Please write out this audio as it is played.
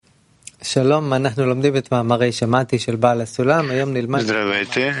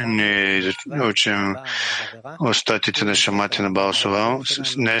Здравейте, ние учим от статите на Шамати на Baal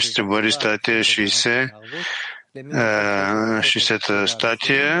HaSulam. Днес ще бъде статия 60-та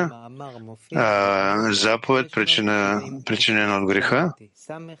статия, заповед, причинена от греха.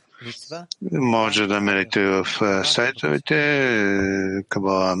 Може да намерите в сайтовете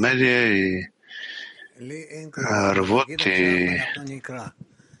Кабала Медия и Равот и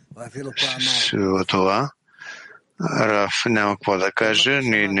това. Раф няма какво да каже,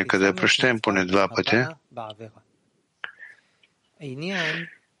 ние нека да прочетем поне два пъти.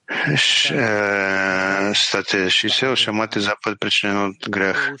 Статия 60, Шамати заповед причинен от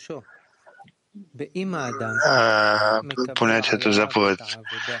грех. Понятието заповед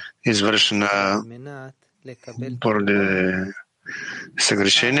извършена поради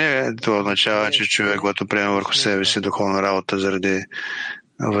съгрешение, това означава, че човек, когато приема върху себе си духовна работа заради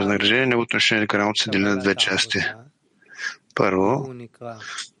възнаграждение, неговото отношение към работа се дели на две части. Първо,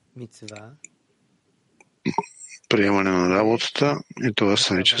 приемане на работата и това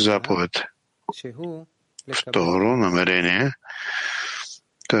се нарича заповед. Второ, намерение,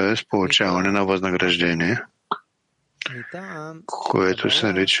 т.е. получаване на възнаграждение, което се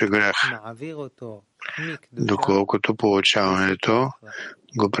нарича грях, доколкото получаването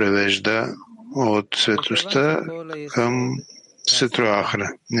го превежда от светостта към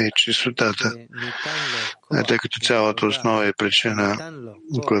сетроахра, не чистотата. Тъй като цялата основа и причина,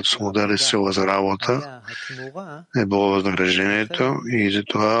 която са му дали сила за работа, е било възнаграждението и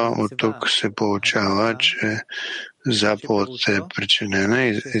затова от тук се получава, че заповед е причинена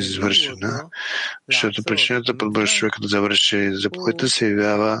и извършена, защото причината подбърж човека да завърши заповедта се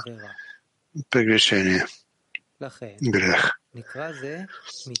явява прегрешение, грех.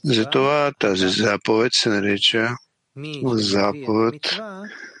 Затова тази заповед се нарича заповед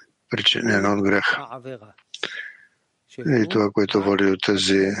причинена от грех. И това, което води от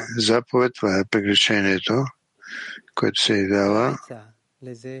тази заповед, това е прегрешението, което се явява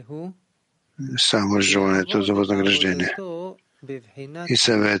само желанието за възнаграждение. И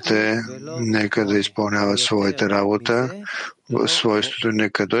съвет е, нека да изпълнява своята работа, в свойството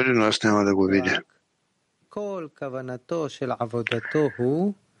нека дойде, но аз няма да го видя.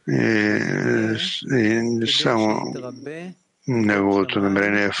 И само неговото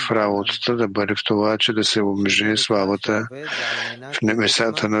намерение в работата да бъде в това, че да се умножи славата в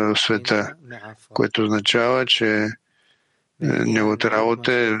небесата на света, което означава, че неговата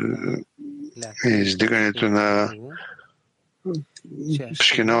работа е издигането на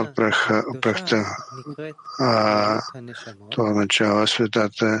пшкина от прахта, това означава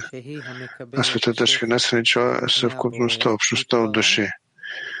светата, а светата шкина се нарича съвкупността, общността от души,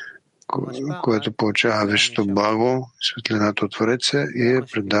 което получава висшето благо, светлината от Твореца и я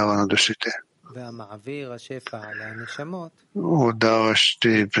предава на душите. Отдаващи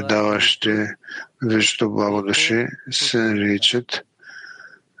и предаващи висшето благо души се наричат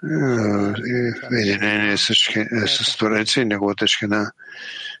единение с Твореца и неговата шкина.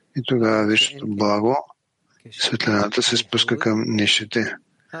 И тогава висшето благо, светлината се спуска към нишите.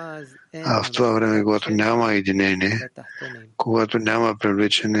 А в това време, когато няма единение, когато няма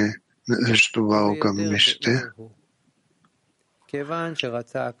привличане на висшето благо към нишите,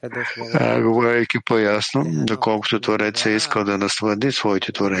 говорейки по-ясно, доколкото Творец е искал да наслади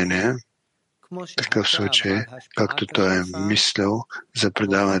своите творения, в такъв случай, както той е мислял за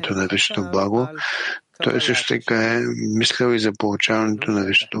предаването на висшето благо, той също така е мислял и за получаването на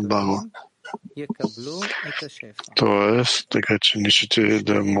висшето благо. Тоест, така че нишите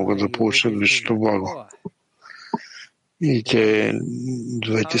да могат да получат висшето благо. И те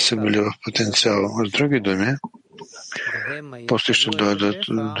двете са били в потенциал. С други думи, после ще дойдат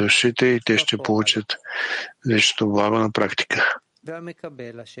душите и те ще получат висшето благо на практика.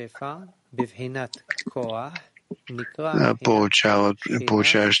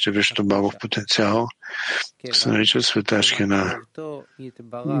 Получаващи висшето благо в потенциал се нарича света шкина,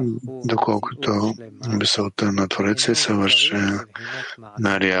 доколкото мисълта на Твореца е съвършената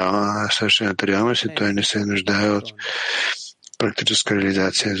реалност и той не се нуждае от практическа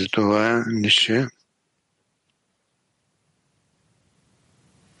реализация. Затова нищо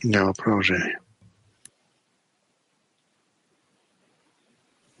няма продължение.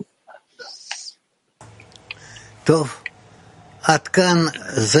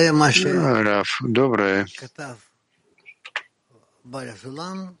 Раф, добре.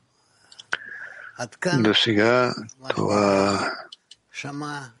 До сега това,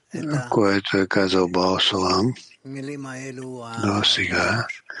 което е казал Baal HaSulam, до сега,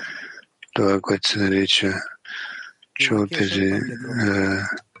 това, което се нарича, чул тези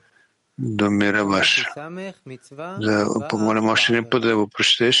до мира ваш. Да помолим още един път да го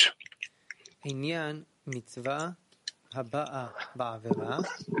прочетеш.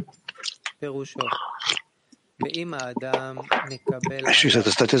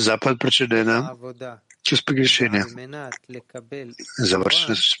 Шестата статия заповед причинена чрез прегрешение.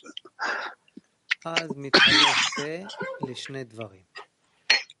 Завършена с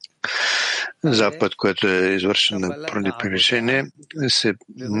заповед, което е извършена поради прегрешение,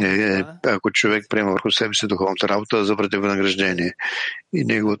 ако човек приема върху себе си духовната работа, завърти възнаграждение. И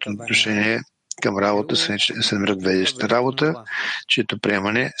неговото отношение към работа се намира две работа, чието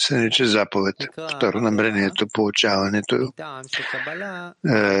приемане се нарича заповед. Второ, намерението, получаването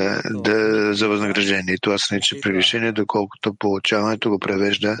за възнаграждение. Това се нарича прегрешение, доколкото получаването го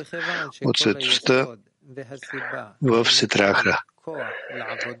превежда от светостта в ситрахра.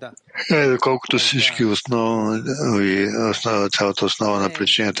 Доколкото всички цялата основа на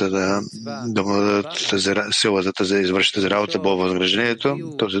причината да му дадат силата да извърши тази работа, бъде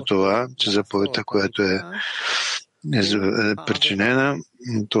възнаграждението, то за това, че заповедта, която е причинена,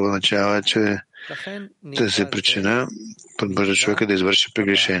 това означава, че тази причина подбърза човека да извърши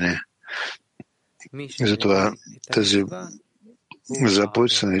прегрешение. Затова тази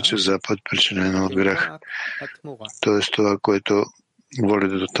заповед се нарича заповед причинена от грех. Тоест това, което води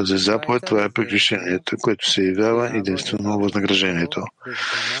до тази заповед, това е прегрешението, което се явява единствено възнаграждението.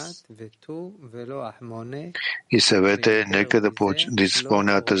 И съветът е нека да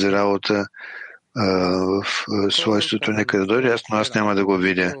изпълнява тази работа в свойството, нека да дойде, но аз няма да го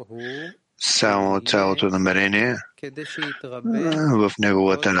видя. Само цялото намерение в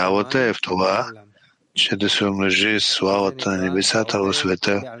неговата работа е в това, че да се умножи славата на небесата в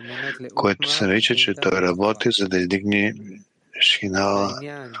света, което се нарича, че той работи, за да издигне Шхина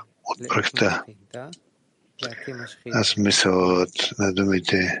от прахта. Аз мисля на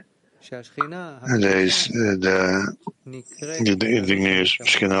думите да издигне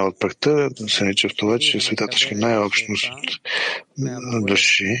Шхина от прахта, се нарича в това, че светата Шхина е общност от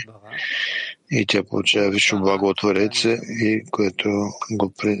души и тя получава висше благо от Твореца, и което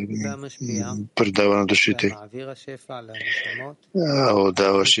го предава на душите.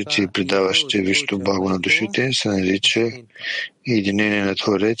 Отдаващите и предаващите висшето благо на душите се нарича единение на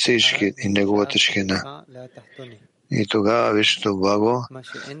Твореца и неговата Шхина. И тогава висшето благо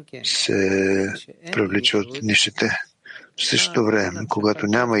се привлича от нищите. В същото време, когато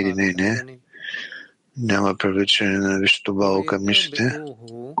няма единение, няма привличане на висшето благо към нищите,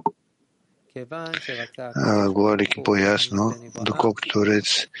 говорейки по-ясно, доколкото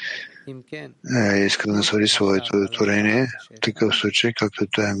Творец иска да наслади своето творение, в такъв случай, както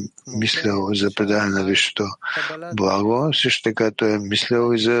той е мислил за предаване на висшето благо, също така той е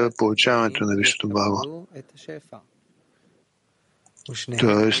мислил и за получаването на висшето благо.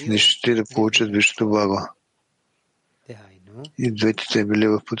 Тоест, нищите да получат висшето благо. И двете те били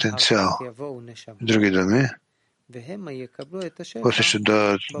в потенциал. В други думи, после ще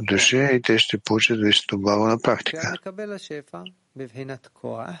дадат души и те ще получат висшето благо на практика.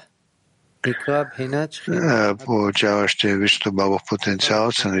 Получаващия висшето благо в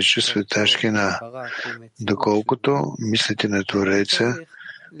потенциал се нарича света Шхина, доколкото мислите на Твореца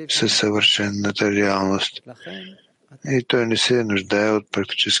са съвършената реалност. И той не се нуждае от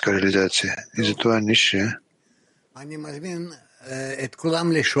практическа реализация. И затова нише.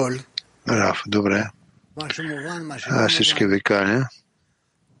 Раф, добре. Аз всички ви каня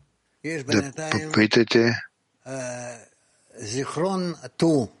да попитайте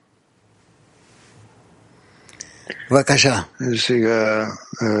сега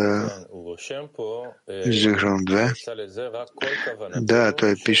Зихрон 2. Да,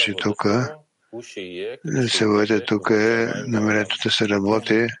 той пише тук. Съветът тук е намерението да се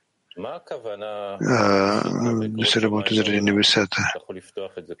работи, да се работи заради небесата.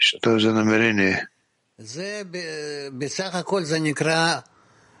 Що за намерение?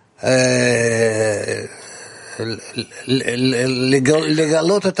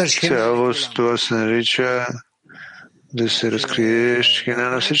 Цялост, това се нарича да се разкрие Шхина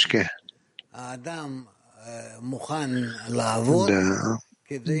на всички. Да.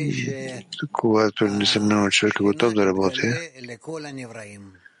 Когато несъмнено човек е готов да работи,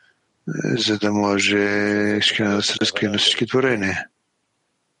 за да може Шхина да се разкрие на всички творения.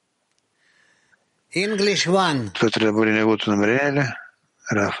 Това трябва да бъде неговото намерение ли?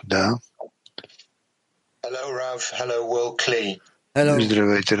 Раф, да.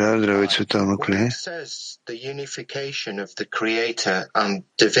 Здравейте, Раф, здравейте, Световно Кли.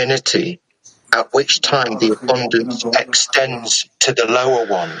 At which time the abundance extends to the lower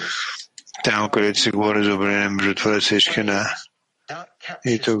ones. Там, където се говори за обединение между Твореца и Шхина,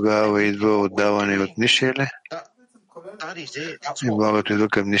 И тогава идва отдаване от нишия ли? И благото идва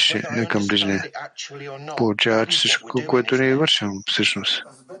към ближния. Получава, че всичко, което не е вършено, всъщност.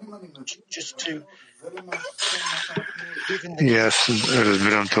 И аз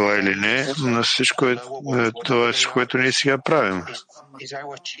разбирам това или не, но всичко това е всичко, което ние сега правим.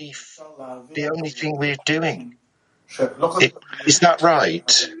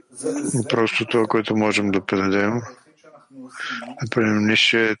 Просто това, което можем да предадем.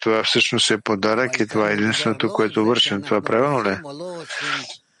 Нищо, това всъщност е подарък и това е единственото, което вършим. Това правилно ли?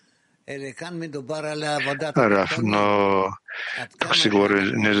 Раф, но тук се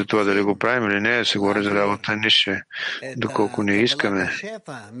говори не за това дали го правим или не, се говори за работа нищо, доколко не искаме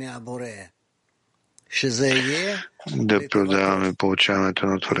да продаваме получаването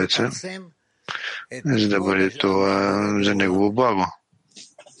на Твореца, за да бъде това за негово благо.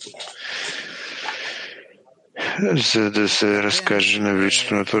 За да се разкаже на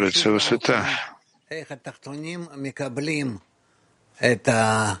величието на Твореца в света.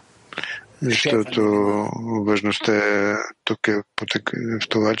 Защото важността е тук е в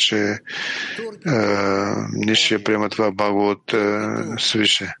това, че ние ще приема това благо от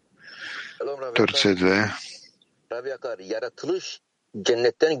свише. Торце 2.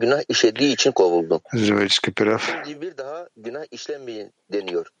 Cennetten günah işlediği için kovuldu. Заведически пираф. Şimdi bir daha günah işlemeyin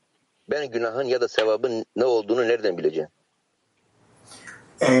deniyor. Ben günahın ya da sevabın ne olduğunu nereden bileceğim?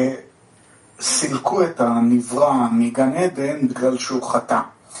 סילקו את הנברא מגן עדן בגלל שהוא חטא.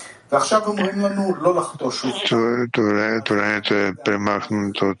 ועכשיו אומרים לנו לא לחטוא שוב. Творението е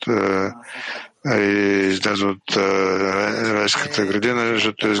премахнато от излязо от райската градина,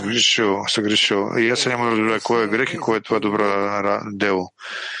 защото е съгрешил. И аз не мога да разбера кой е грех и кой е това добро дело.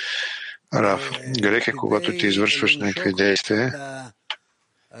 Раф, грех е когато ти извършваш някакви действия,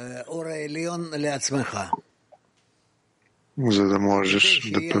 за да можеш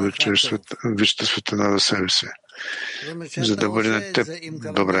да получиш висшата светлина за себе си, за да бъде на теб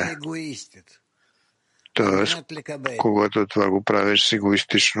добре. Тоест, когато това го правиш с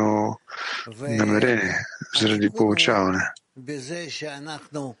егоистично намерение, заради получаване.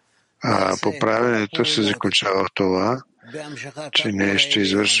 А поправенето се заключава в това, че ние ще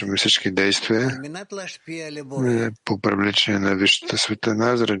извършим всички действия по привличане на висшата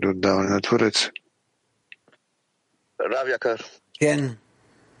светлина заради отдаване на Твореца.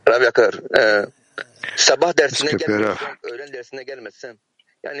 Rav Yakar, sabah dersine gelmezsem, öğlen dersine gelmezsem,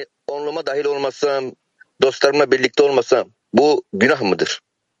 yani onluğuma dahil olmasam, dostlarımla birlikte olmasam, bu günah mıdır?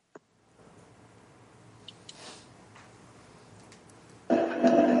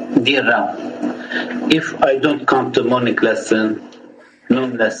 Dear Rav, if I don't come to morning lesson,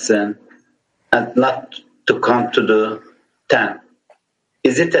 noon lesson, and not to come to the 10,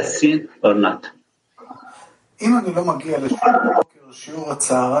 is it a sin or not? אם אני לא מגיע לשיעור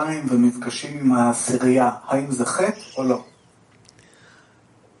הצהריים ומפגשים עם העשירייה, האם זה חטא או לא?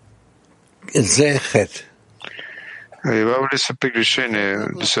 זה חטא. Являва ли се прегрешение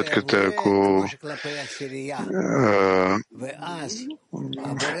десетката, ако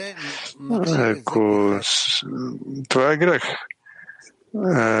това е грех?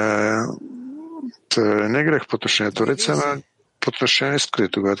 Това не е грех по отношение на Твореца, но по отношение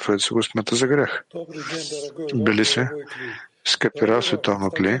скрито, когато Твореца го смята за грех. Били се, скъпи Рав,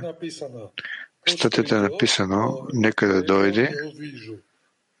 световно кли, статията е написано, нека да дойде,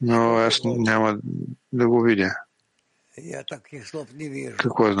 но аз няма да го видя.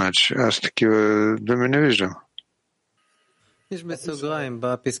 Какво значи? Аз такива думи не виждам.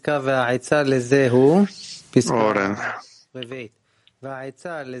 Орен.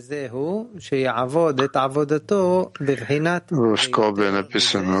 В скоби е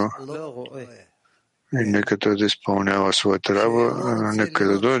написано и нека той да изпълнява своята работа, нека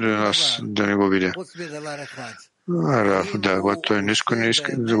да дойде до нас да не го видя. Раф, да, когато той нищо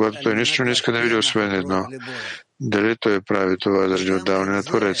не иска да види освен едно. Дали той прави това заради отдаване на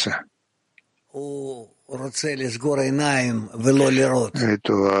Твореца? И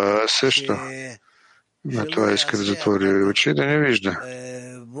това също. На това иска да затвори очи да не вижда.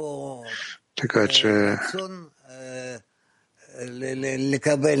 Така че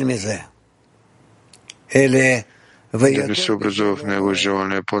да не се образува в него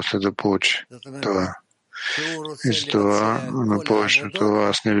желание после да получи това. И за това на повечето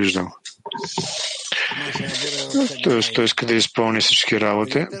аз не виждам. Тоест, той иска да изпълни всички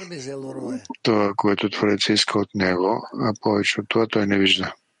работи, това, което Твореца иска от него, а повече от това той не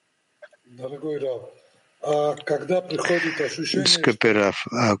вижда. Скъпи Раф,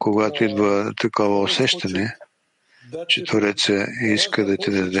 а когато идва такова усещане, че Твореца иска да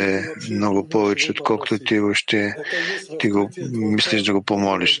ти даде много повече, отколкото ти въобще ти го мислиш да го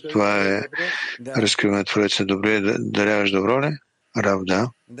помолиш. Това е разкриване Твореца. Добре, да даряваш добро ли? Рав, да.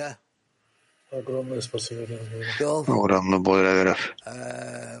 Огромно благодаря, Рав.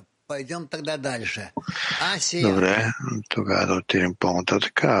 Добре, тогава да отидем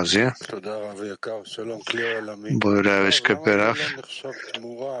по-нататък. Азия. Благодаря ви, скъпи Рав.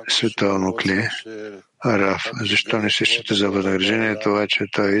 Световно кли. Рав, защо не се счита за възнаграждение това, че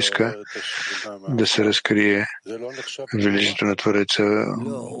той иска да се разкрие величието на Твореца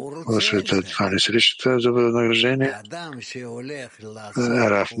в света? Това не се счита за възнаграждение?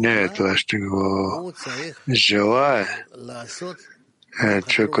 Рав, не, това ще го желае.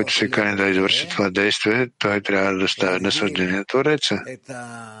 Човек, който се кани да извърши това действие, той трябва да достави наслаждение на Твореца.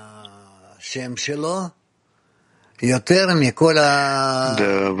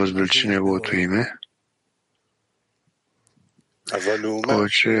 Да възвеличи неговото име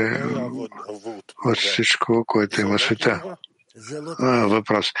повече от всичко, което има света.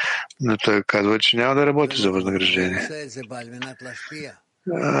 Въпрос. Но той казва, че няма да работи за възнаграждение.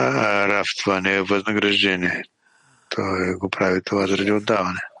 Рав, това не е възнаграждение. Той го прави това заради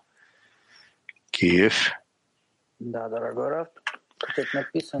отдаване. Киев. Да, дорогой Рав.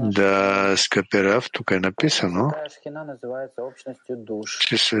 Да, скъпи Рав, тук е написано,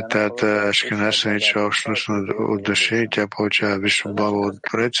 че светата Ашкена се нарича общност от души и тя получава висше благо от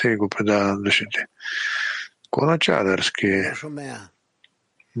Твореца и го предава на душите. Какво означава да разкрие?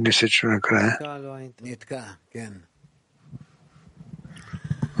 Не се чу накрая.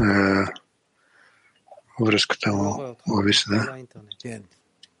 Връзката му увисна.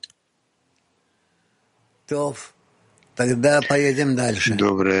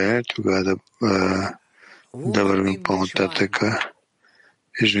 Добре, тогава да вървим по-нататък.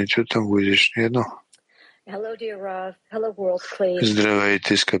 Извините, там го излишни едно.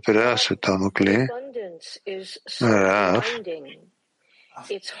 Здравейте, скъпи Рав, световно кли. Рав,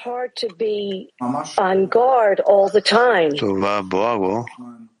 това благо,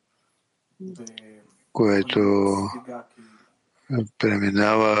 което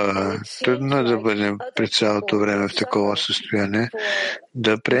преминава, трудно да бъдем през цялото време в такова състояние,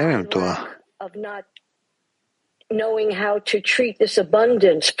 да приемем това.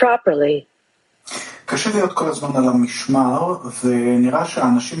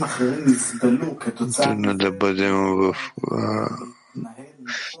 Трудно да бъдем в...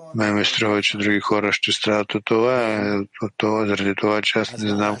 Ме струва, че други хора ще страдат от това, заради това, че аз не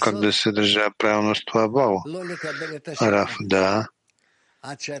знам как да се държа правилно с това благо. Раф, да.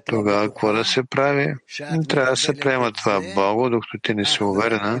 Тогава какво да се прави? Трябва да се приема това благо, докато ти не си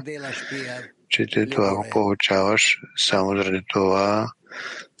уверена, че ти това го получаваш само заради това,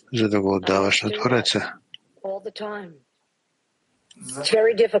 за да го отдаваш на Твореца.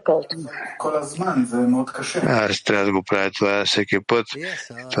 Аз трябва да го правя това всеки път.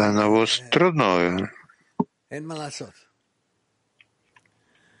 Това е много трудно.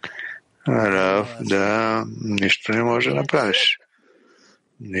 Рав, да, нищо не може да направиш.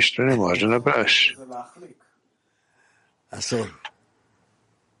 Нищо не може да направиш.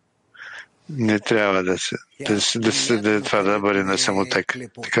 Не трябва това да бъде на самотек.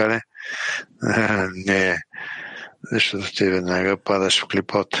 Така ли? Не. Защото ти веднага падаш в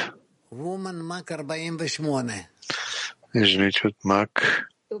клипот. Жените от Мак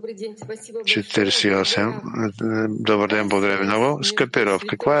 48. Добър ден, благодаря ви много. Скъпи Рав,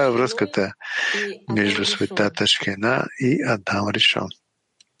 каква е връзката между светата Шхена и Адам Ришон?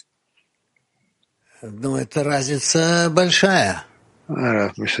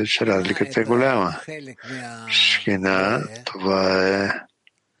 Рав, мисля, че разликата е голяма. Шхена, това е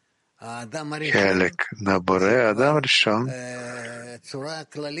хелек на Боре, Адам Ришон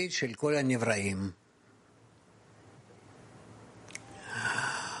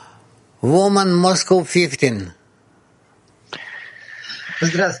Woman Moscow 15.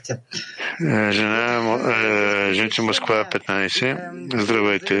 Здравствуйте. Жените Москва 15.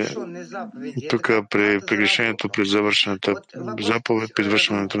 Здравейте. Тук при прегрешението, при завършената заповед, при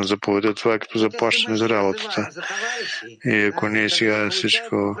извършването на заповедта, това е като заплащане за работата. И ако ние сега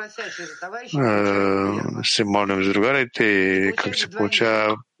всичко се молим за другарите и как се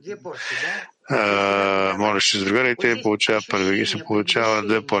получава, молиш се за другарите, получава първи и се получава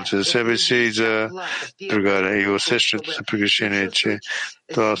две порции за себе си и за другаря. И усещането за прегрешение, че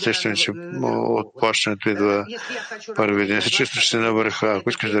това усещане, че от плащането идва първи ден. Се чувства, че се навърха. Ако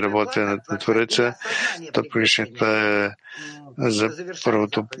искаш да работя на Твореца, то прегрешението е за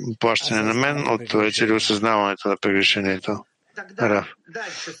първото плащане на мен от Твореца или осъзнаването на прегрешението. Рав.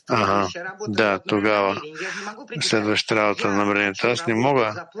 Да, тогава следваща работа на намерението.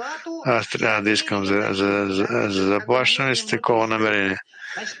 Аз трябва да искам за заплащане с такова намерение.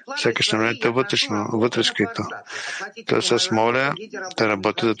 Сякаш намерението е вътрешкито. Тоест аз моля да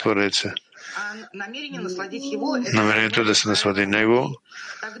работя за Твореца. Намерението да се наслади него,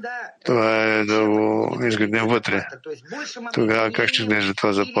 това е да го изградим вътре. Тогава как ще изглежда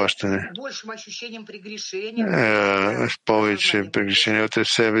това заплащане? Повече прегрешения от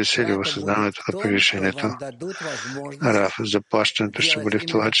себе си или осъзнаването на прегрешението. Рав, заплащането ще бъде в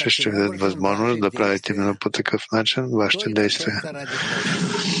това, че ще ви дадат възможност да правите именно по такъв начин вашите действия.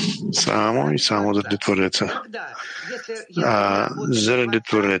 Само и само заради Твореца. Заради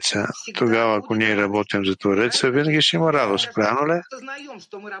Твореца. Тогава, ако ние работим за Твореца, винаги ще има радост. Правилно ли?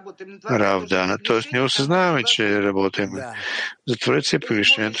 Рав, да. Тоест, ние осъзнаваме, че работим. За Твореца и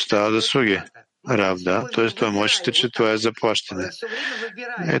прегрешението става заслуги. Рав, да. Тоест, това можете, че това е заплащане.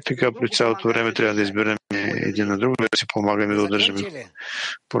 Така, при цялото време трябва да изберем един на друг, да си помагаме да удържим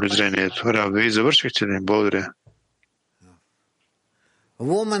полезрението. Рав, вие завършихте ли? Благодаря.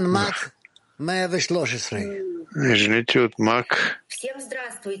 Жените от МАК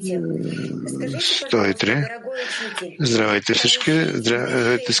 103. Здравейте всички,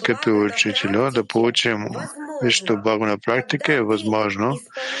 здравейте, скъпи учителю, да получим висшето благо на практика е възможно,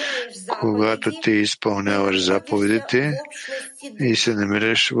 когато ти изпълняваш заповедите и се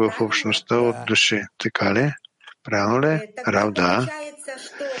намираш в общността от души. Така ли? Правилно ли? Рав, да.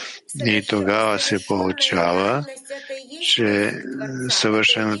 И тогава се получава, че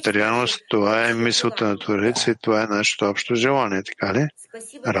съвършената реалност, това е мисълта на Твореца и това е нашето общо желание. Така ли?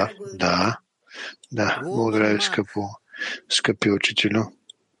 Рав, да. Да. Благодаря ви, скъпи учителю.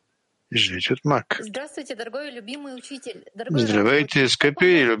 Жените от МАК. Здравейте, скъпи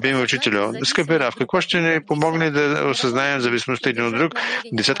и любими учителю. Скъпи Рав, какво ще ни помогне да осъзнаем зависимостта един от друг,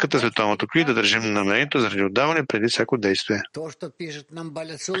 десетката световното клей, да държим намерението заради отдаване преди всяко действие?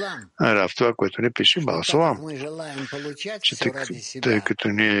 Рав, това, което ни пише Баал HaSulam, че тъй като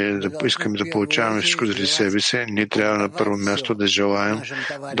ние искаме да получаваме всичко заради себе си, ние трябва на първо място да желаем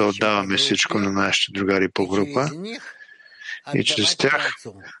да отдаваме всичко на нашите другари по група и чрез тях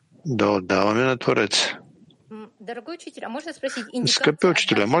да отдаваме на Твореца. Скъпи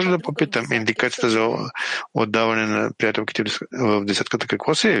учителя, може да попитам индикацията за отдаване на приятелките в десетката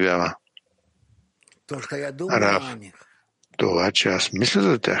какво се явява? Рав, това, че аз мисля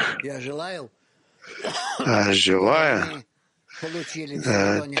за тях. Аз желая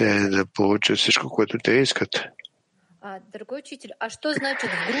те да получат всичко, което те искат.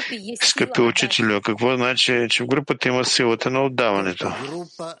 Скъпи учителю, какво значи, че в групата има силата на отдаването?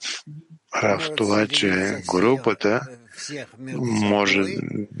 В това, че групата може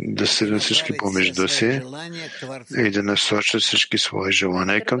да седне всички помежду си и да насочат всички свои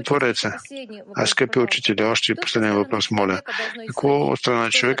желания към Твореца. А, скъпи учители, още и последния въпрос, моля. Какво от страна на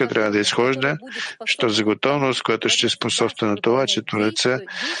човека трябва да изхожда, що за готовност, която ще способства на това, че Твореца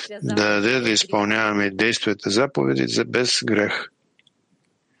да даде да изпълняваме действията, заповеди без грех?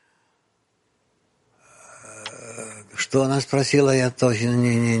 Что она спросила, я точно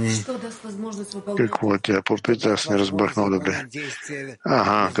не. Какво тя попита, аз не разбрах много добре.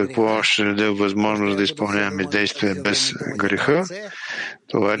 Какво ще даде възможност да изпълняваме действия без греха?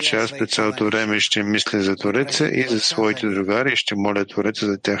 Това, че аз пред цялото време ще мисля за Твореца и за своите другари и ще моля Твореца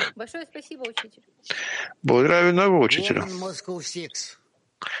за тях. Благодаря ви много, учителю.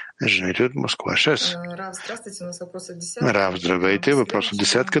 Жените от Москва 6. Рав, здравейте. Въпрос от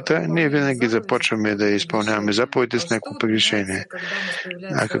десятката. Ние винаги започваме да изпълняваме заповедите с някакво прегрешение.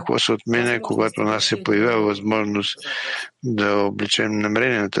 А какво се отменя, когато у нас се появява възможност да обличем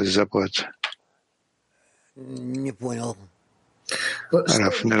намерение на тази заповед? Не понял.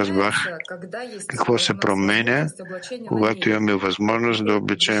 Раф, не разбрах. Какво се променя, когато имаме възможност да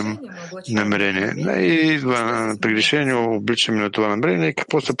обличем намерение? И прегрешение обличаме на това намерение и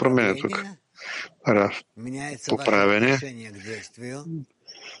какво се променя тук? Раф, поправене.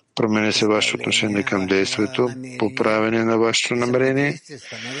 Променя се вашето отношение към действието, поправене на вашето намерение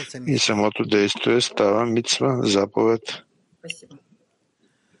и самото действие става мицва, заповед.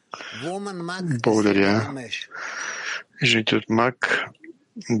 Благодаря. Жените от МАК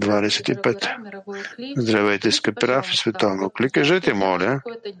 25. Здравейте, скъпи Рав и световно клей. Кажете, моля,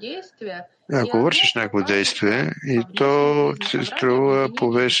 ако вършиш някакво действие и то се струва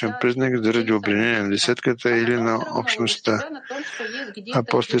повешен признак заради обвинение на десетката или на общността, а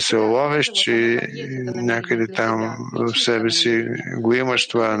после се улавиш, че някъде там в себе си го имаш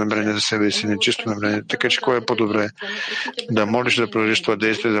това намерение за себе си, нечисто намерение. Така че кое е по-добре? Да молиш да продължиш това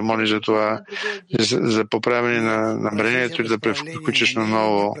действие, да молиш за това, за поправяне на намерението или да превключиш на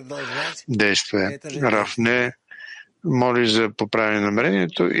ново действие. Раф, не молиш за поправяне на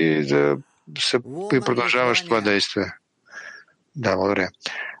намерението и да и продължаваш това действие. Да, благодаря.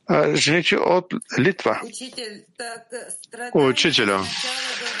 Жените от Литва. Учителю,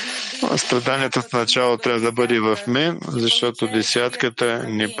 страданието в начало трябва да бъде в мен, защото десятката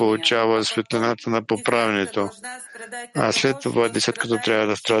не получава светлината на поправенето. А след това десятката трябва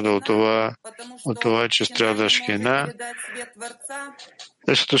да страда от това, че страда Шхина.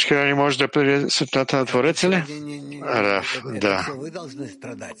 Защото Шхина не може да бъде светлината на Твореца ли? Раф, да.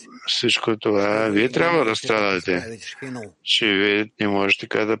 Всичко това вие трябва да страдате, че вие не можете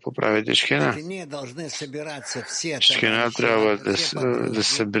така да поправите Шхина. Шхина трябва да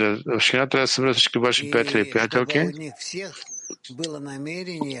събира всички ваши приятели и приятелки,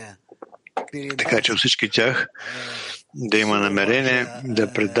 така че всички тях да има намерение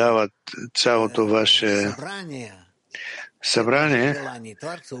да предават цялото ваше събрание,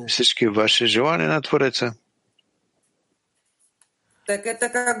 всички ваши желания на Твореца.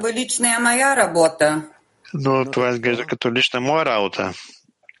 Но това изглежда като лична моя работа.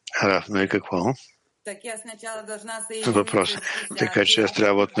 Но и какво? Въпрос. Така че аз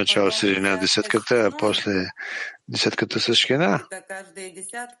трябва от начало да съединя десетката, а после десетката с Шхина.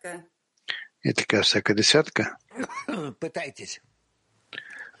 И така всяка десятка.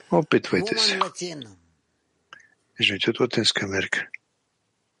 Опитвайте се. Живете от Латинска Америка.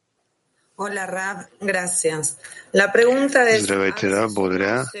 Здравейте, Рав,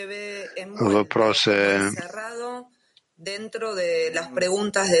 благодаря. Въпрос е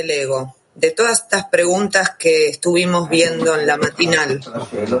de todas estas preguntas que estuvimos viendo en la matinal.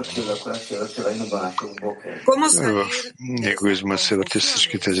 ¿Cómo salir de егоизма се върти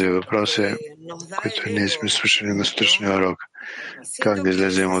всички тези въпроси, които ние сме слушали на сутрешния урок? Как да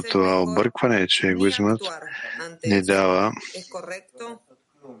излезем от това объркване, че егоизмът ни дава?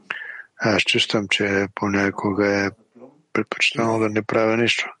 Аз чувствам, че понякога е предпочитано да не правя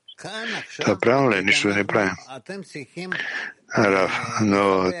нищо. Това правилно ли? Нищо да не правим. Раф,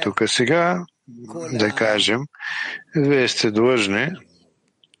 но тук сега да кажем, вие сте длъжни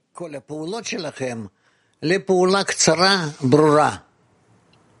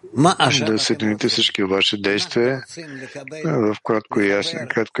да съедините всички ваши действия в кратко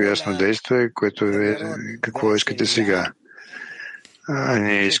и ясно действие, което какво искате сега.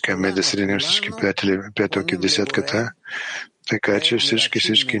 Ние искаме да съединим всички приятелки в десятката, така че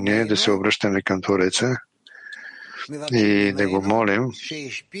всички ние да се обръщаме към Твореца и да го молим,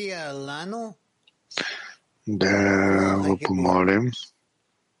 да го помолим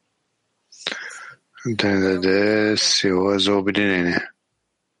да ни даде сила за обединение.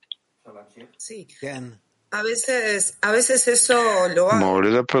 Мога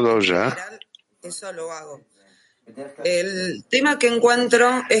ли да продължа?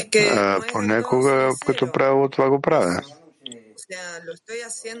 Понякога, като правило, това го правя.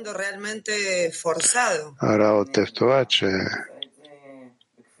 Работа е в това,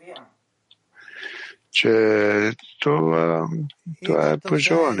 че това е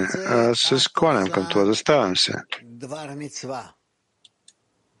пожелание. Аз се склоням към това, заставам се.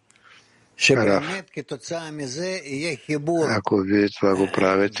 Раф, ако вие това го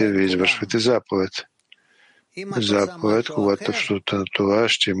правите, вие извършвате заповед. Заповед, когато в случая на това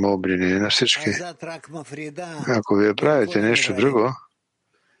ще има обединение на всички. Ако вие правите нещо друго,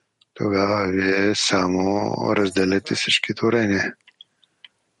 тогава вие само разделите всички творения.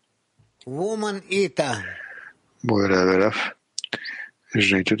 Благодаря ви, Раф.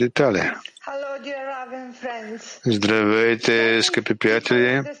 Жените от Италия. Здравейте, скъпи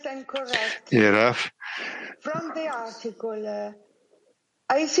приятели и Раф.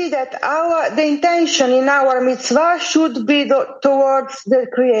 I see that the intention in our mitzvah should be towards the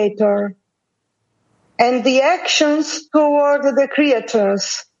Creator, and the actions toward the creators.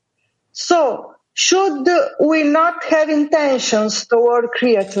 So, should we not have intentions toward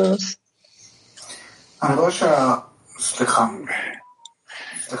creators?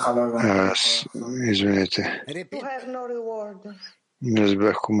 Извинете. Не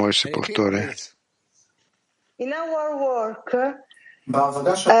разбрах, ако може се повтори. In our work,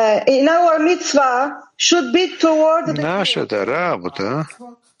 in our mitzvah should be toward the нашата работа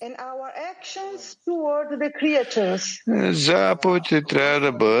and our actions toward the creators. Заповедите трябва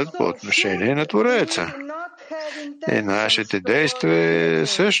да бъдат по отношение на Твореца. И нашите действия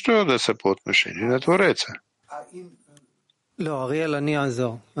също да са по отношение на Твореца.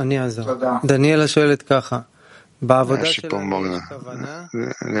 Аз ще помогна.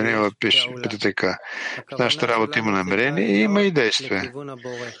 Даниела пита така. В нашата работа има намерение и има и действие.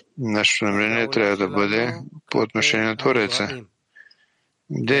 Нашето намерение трябва да бъде по отношение на Твореца.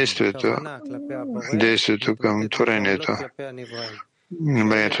 Действието към творението.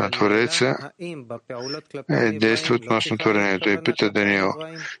 Намерението на Твореца е действие относно творението. И пита Даниел.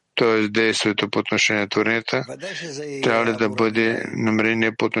 Т.е. действието по отношение на творенията трябва ли да бъде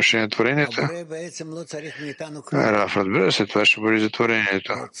намерение по отношение на творенията? Раф, разбира се, това ще бъде за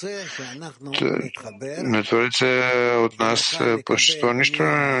творението. На Твореца от нас по същество нищо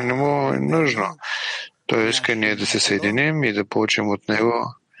не му е нужно. Той иска ние да се съединим и да получим от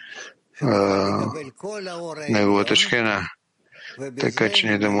него неговата шхина. Така че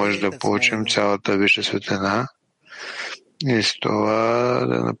ние да можем да получим цялата висша светлина и с това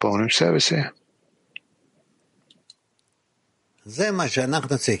да напълним себе си.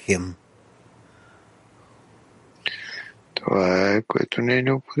 Това е, което не е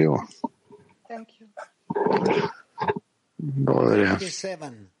необходимо. Благодаря.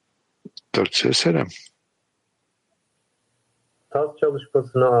 Турция 7. Tas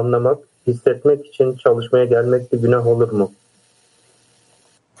çalışmasını anlamak, hissetmek için çalışmaya gelmek de günah olur mu?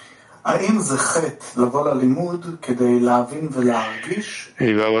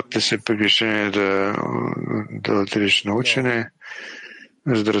 И валата се прегрешение да отидеш на учене,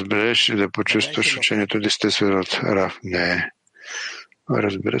 за да разбереш и да почувстваш учението 10 сферот. Раф, не.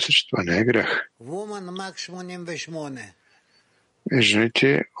 Разбира се, че това не е грех.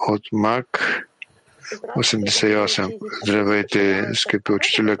 Жените от Мак 88. Здравейте, скъпи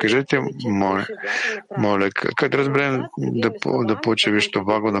учителя. Кажете, моля, как да разберем да получим висшето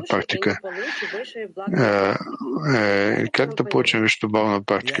благо на практика? Как да получим висшето благо на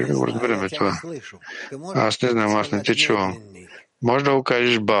практика? Как го разберем това? Аз не знам, аз не те чувам. Може да го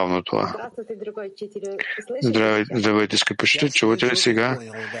кажеш бавно това. Здравейте, скъпи учители. Чувате ли сега?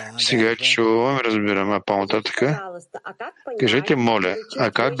 Сега чувам и разбирам. А по-нататък? Кажете, моля,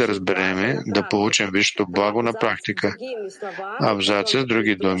 а как да разбереме да получим висшето благо на практика? Абзаца, с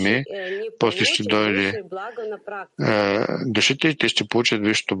други думи, после ще дойде душите и те ще получат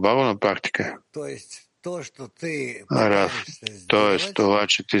висшето благо на практика. Тоест, това,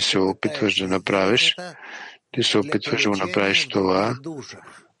 че ти се опитваш да направиш, ти се опитваш да го направиш това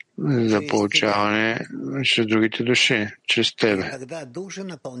за получаване чрез другите души, чрез тебе.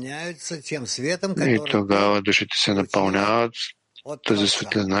 И тогава душите се напълняват тази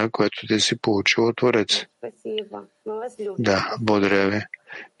светлина, която ти си получил от Творец. Да, благодаря ви.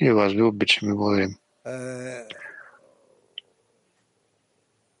 И вас ви обичаме, благодарим.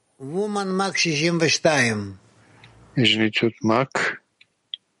 Жените от Мак.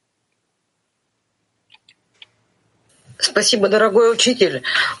 Спасибо, дорогой учитель.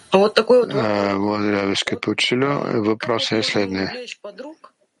 Вот такой вот вопрос. Благодаря ви, скъпи учителю. Въпросът е следния.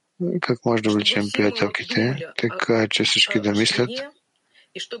 Как може да влечем приятелките, така че всички да мислят,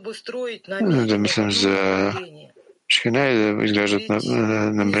 да мислим за шхина и да изглеждат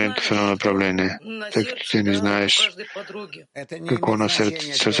намерението в едно направление, тъй като ти не знаеш какво на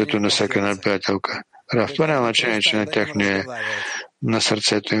сърцето на всяка една приятелка. Раф, това няма значение, че на тях не е на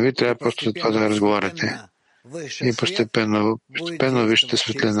сърцето им. Ви трябва просто за това да разговаряте. И постепенно вижте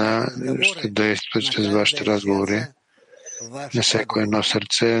светлина ще действа чрез вашите разговори на всяко едно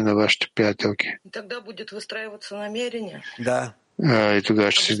сърце на вашите приятелки. И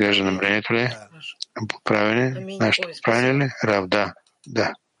тогава ще се изглежда намерението ли? Поправене? Нашето поправене ли? Рав, да.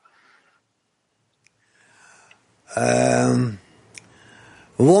 Да.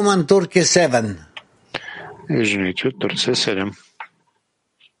 Woman Turkey 7. Жените от Турция 7.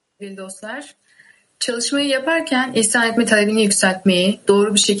 Dostlar, çalışmayı yaparken ihsan etme talebini yükseltmeyi,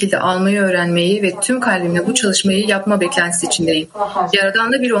 doğru bir şekilde almayı öğrenmeyi ve tüm kalbimle bu çalışmayı yapma beklentisi içindeyim.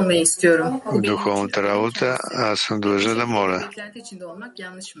 Yaradan'la bir olmayı istiyorum. Духовната работа, аз съм длъжна да моля. Beklenti içinde olmak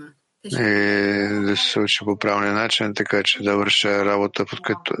yanlış mı? Да се учи по правилния начин, така че да върша работа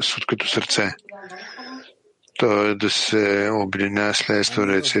с открито сърце. То е да се обединя след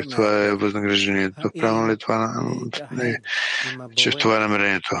Творец. Това е възнаграждението. Правилно ли това? Че в това е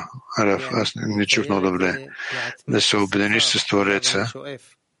намерението. Аз не чух много добре. Да се обединиш с Твореца.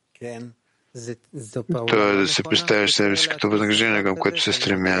 То е да се представиш себе си като възнаграждение, към което се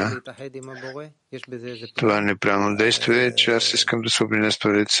стремя. Това е неправилно действие, че аз искам да се обединя с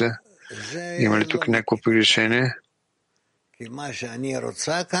Твореца. Има ли тук някакво прегрешение?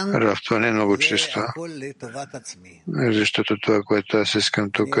 Рав, това не е много чисто, защото това, което аз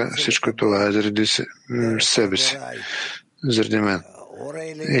искам тук, всичко това е заради себе си, заради мен.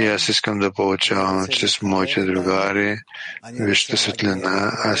 И аз искам да получавам чрез моите другари висшата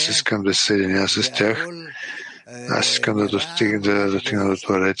светлина. Аз искам да се съединя с тях. Аз искам да достигна до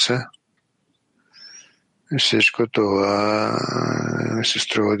Твореца. И всичко това ми се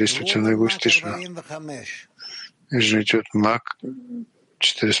струва действително егоистично. И жените от Мак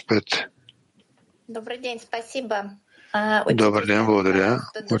 45. Добър ден, спасибо. Добър ден, благодаря.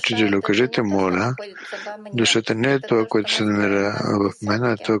 Учителю, кажете, моля, душата не е това, което се намира в мен,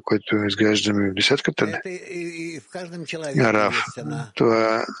 а това, което изглеждаме в десятката ли? Рав,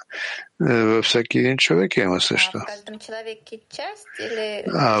 това във всеки един човек има също.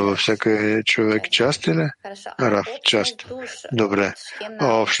 Във всеки човек част или? Рав, част. Добре.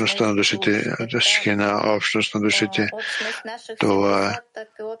 Общността на душите, шхина, общност на душите, това е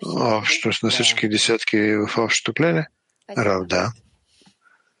общност на всички десятки в общото клеле? Рав, да.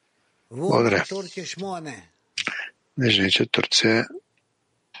 Благодаря. Нижнича Турция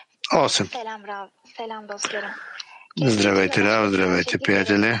 8. Здравейте, Рав, здравейте,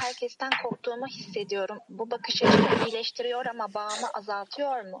 приятели.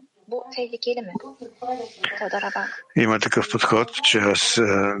 Има такъв подход, че аз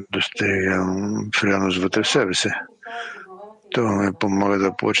достигам реалност вътре в себе си. Това ме помага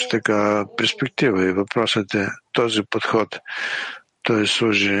да получа така перспектива. И въпросът е, този подход, той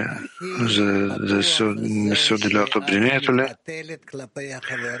служи за да не се отделя от обединението ли?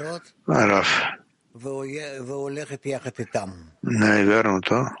 Рав.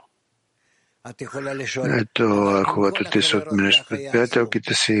 Най-вярното ето, когато ти се отмениш пред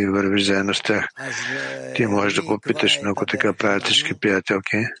приятелките си и вървиш заедно с тях, ти можеш да попиташ, но ако така правят всички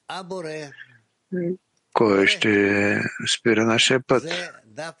приятелки, кой ще спира нашия път?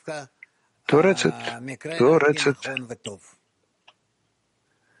 Творецът.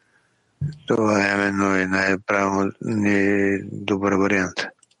 Това е именно и най-правилно ни добър вариант.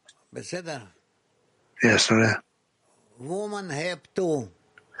 Ясно ли?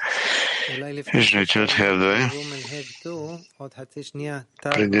 Жените от Хеб 2.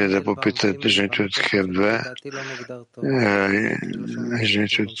 Преди да попитат жените от Хеб 2,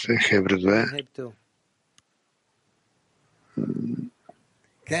 жените от Хеб 2.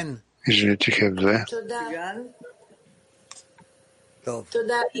 Жените Хеб 2.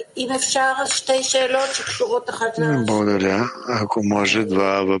 Благодаря. Ако може,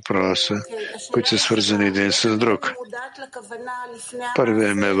 два въпроса, които са свързани един с друг.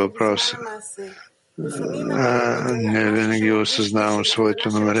 Първият ми въпрос. Не винаги осъзнавам своето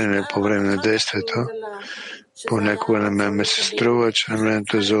намерение по време на действието. Понякога на мен ми се струва, че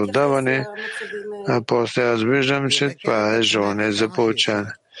намерението е за отдаване, а после аз виждам, че това е желание за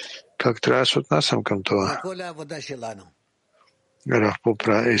получаване. Как трябва да се отнасям към това? Рав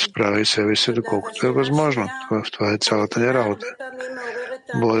изправи себе си, доколкото е възможно. Това е цялата ни работа.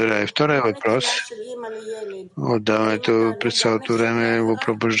 Благодаря. И втория въпрос. Отдаването през цялото време го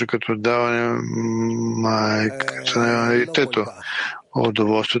пробужда като отдаване майката на детето.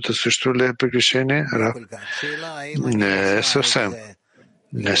 Удоволствието също ли е прегрешение? Рав? Не съвсем.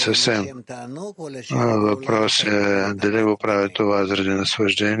 Не съвсем. Въпрос е дали го прави това заради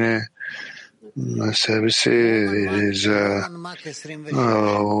наслаждение на себе си или за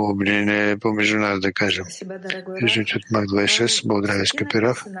обвинение помежду нас, да кажем. Жените от Мак 26, благодаря, скъпи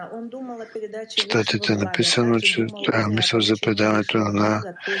Рав. В статията е написано, че това е мисъл за предаването на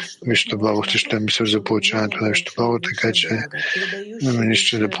висшето благо, също е мисъл за получаването на висшето благо, така че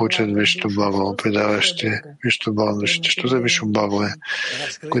нищо да получат висшето благо, предаващи висшето благо на душите. Що за висшето благо е,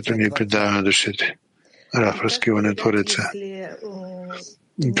 което ни предава на душите? Рав, разкриване Твореца.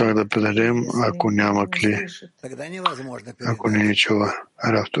 Как да предадем, ако няма кли, ако не ни чува?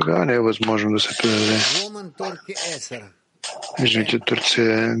 Рав, тогава не е възможно да се предаде. Жените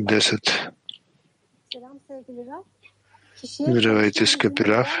Турция 10. Здравейте, скъпи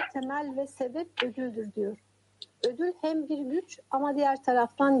Рав. Ödül hem bir güç ama diğer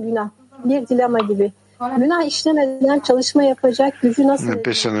taraftan günah. Bir dilema gibi. Günah işlemeden çalışma yapacak gücü nasıl...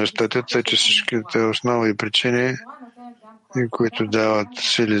 Написано в статията, че всичките основи причини, които дават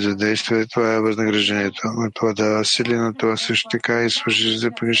сили за действие, това е възнаграждението. Но това дава сили, но това също така и служи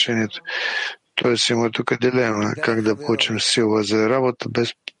за прегрешението. Тоест има тук дилема, как да получим сила за работа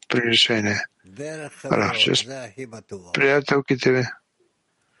без прегрешение. Рав, чрез приятелките ви.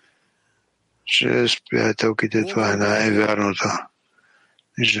 Чрез приятелките това е най-вярното.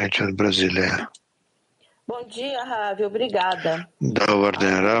 Жените от Бразилия. Bom dia, Rav. Obrigada. Добър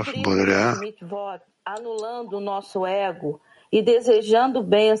ден, Рав. Благодаря. Anulando o nosso ego e desejando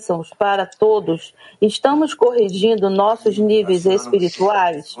bênçãos para todos, estamos corrigindo nossos níveis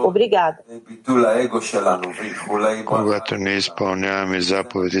espirituais? Obrigada. Когато не изпълняваме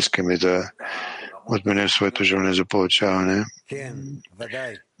заповеди, искаме да отменим своето желание за получаване.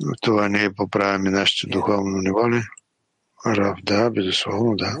 Това не е поправяме нашето духовно ниво ли? Рав, да,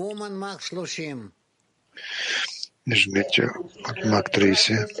 безусловно, да. Жените от Мак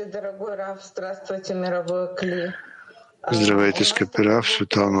 30. Здравейте, скъпи Рав,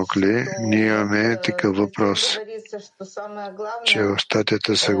 световно кли. Ние имаме такъв въпрос, че в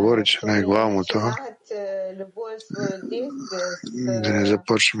статията се говори, че най-главното да не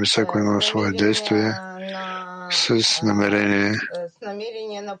започнем всяко едно свое действие с намерение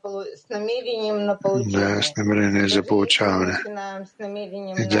за получаване.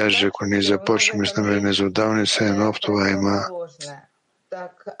 И даже ако не започнем с намерение за отдаване, все едно в това има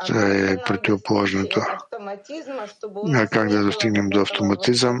е противоположното. А как да достигнем до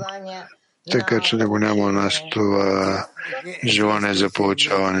автоматизъм, така че да го няма у нас това желание за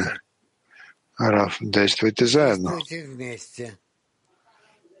получаване? Раф, действайте заедно.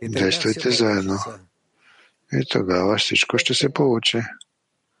 Действайте заедно. И тогава всичко ще се получи.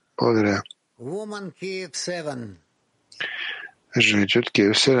 Благодаря. Жените от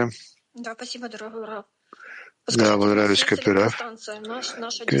Киев 7. Да, благодаря ви, скъпи Раф.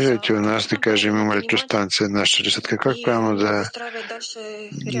 Кажете у нас, да кажем, има електростанция, нашата десетка. Как правилно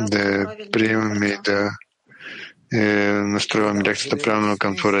да приемем и да настроим лекцията правилно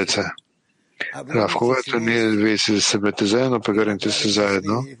към Твореца? Раф, когато вие се съберете заедно, прегърнете се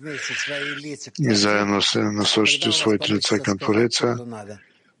заедно и заедно се насочите своите лица към Твореца,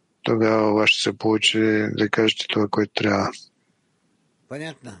 тогава това ще се получи да кажете това, което трябва.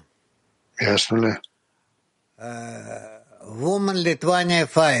 Ясно ли?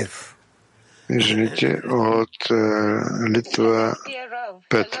 Жените от Литва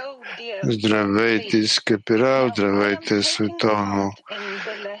 5. Здравейте, скъпи Рав, здравейте, световно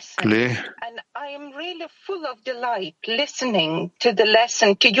кли.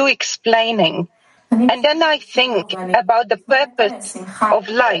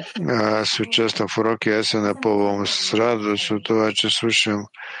 Аз участвам в уроки, аз се напълвам с радост от това, че слушам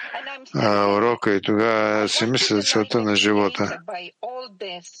урока и тогава си мисля за целта на живота.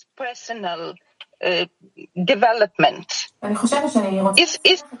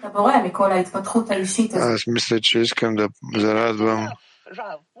 Аз мисля, че искам да зарадвам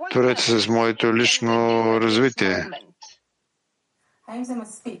Твореца с моето лично развитие.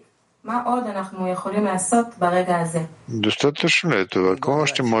 Достатъчно ли е това? Какво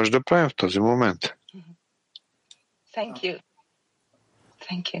още може да правим в този момент?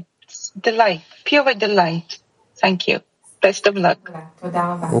 Delight, pure delight. Thank you. Best of luck.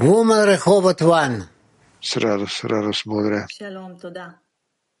 Woman Rehovot 1. С радост, благодаря. שלום, תודה.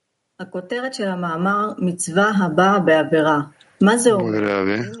 הכותרת של המאמר, מצווה הבאה בעבירה. מה זה אומר? Благодаря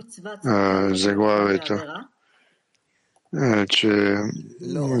ви. Заглавието, че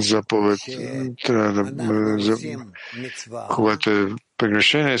заповед трябва да... Когато е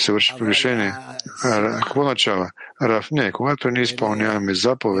прегрешение, се върши прегрешение. Какво означава? Раф, не, когато ние изпълняваме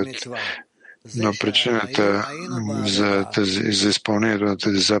заповед, но причината за изпълнението на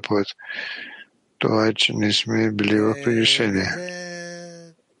тази заповед, това е, че ние сме били в прегрешение.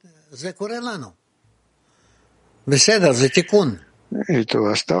 И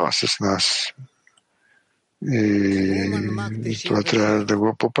това става с нас. И това трябва да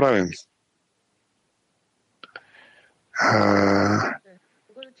го поправим.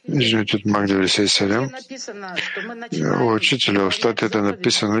 Жените от Мак 97. Учителя, в статията е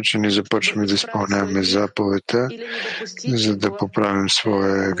написано, че ние започваме да изпълняваме заповедта, за да поправим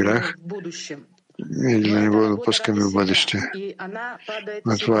своя грех или да не го допускаме в бъдеще.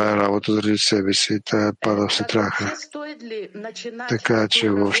 Но това е работа заради себе си и тя пада в сетраха. Така че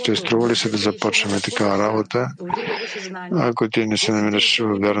въобще струва ли се да започваме такава работа, ако ти не се намираш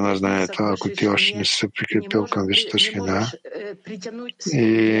в вяра на знанието, ако ти още не се прикрепил към висшата шхина и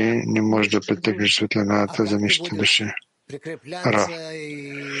не можеш да притегнеш светлината за нищите души. Ра.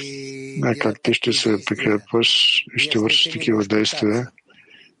 Как ти ще се прикрепваш и ще вършиш такива действия,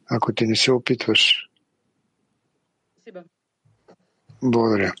 ако ти не се опитваш?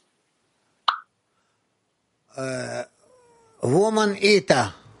 Благодаря. Woman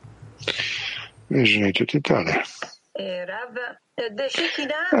Ita. Жените от Италия.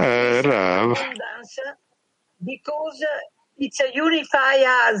 Рав. Because it's a unify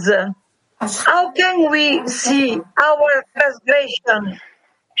us. How can we see our transgression?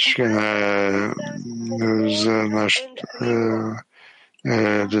 Шхина за нашето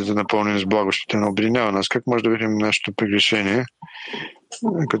да напълним с благо, ще не обединява нас. Как може да видим нашето прегрешение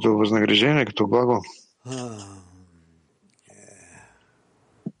като възнаграждение, като благо?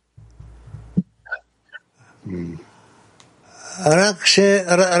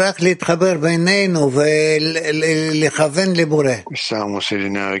 Само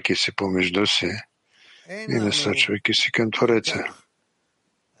съединявайки се помежду си и насочвайки се към Твореца.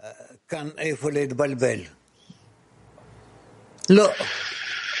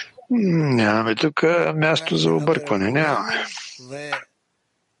 Нямаме тук място за объркване. Нямаме.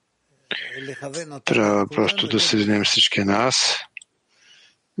 Трябва просто да съединим всички нас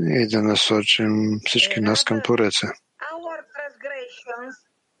и да насочим всички нас към Твореца.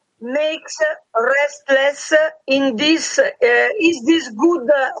 Makes restless in this is this good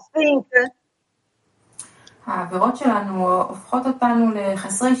thing?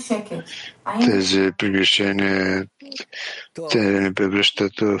 Тези прегрешения те не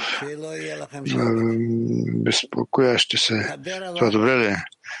превръщат в безпокоящи се. Това добре ли е,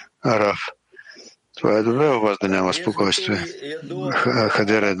 Араф? Това е добре у вас да няма спокойствие.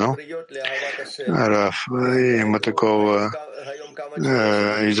 Хадер едно. Араф има такова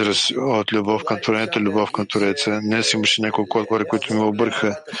израз от любов към творението, любов към Твореца. Днес имаше няколко отговори, които ми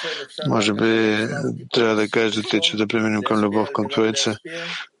обърха. Може би трябва да кажете, че да преминем към любов към Твореца.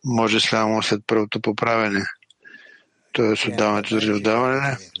 Може само след първото поправене. Тоест отдаването за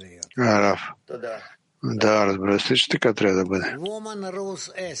отдаване. Араф. Да, разбира се, че така трябва да бъде.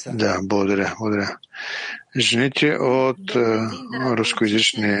 Да, благодаря. Жените от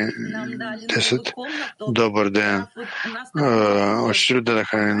рускоязични 10. Добър ден. Учители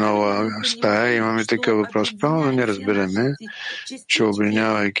дадаха ни нова стая. Имаме такъв въпрос. Правилно не разбираме, че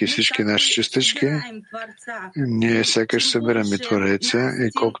обединявайки всички наши частички, ние сякаш събираме Твореца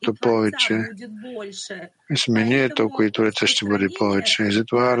и колкото повече сме ние, толкова и Твореца ще бъде повече. И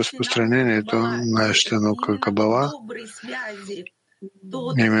затова разпространението на нашата наука Кабала,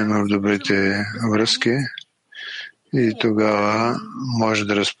 именно в добрите връзки, и тогава може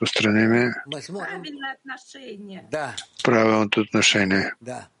да разпространим правилното отношение.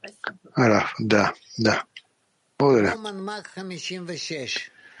 Араф, да. Благодаря.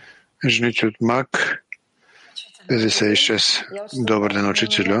 Жените от Мак 56. Добър ден,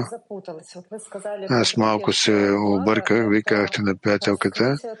 учителю. Аз малко се обърках. Вие казахте на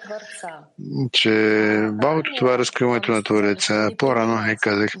приятелката, че благото това е разкриването на Твореца. По-рано ни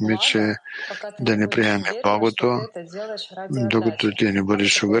казахме, че да не приемем благото, докато ти не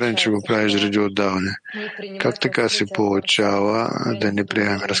бъдеш уверен, че го правиш заради отдаване. Как така се получава да не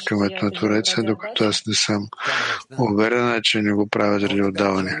приемем разкриването на Твореца, докато аз не съм уверена, че не го правя заради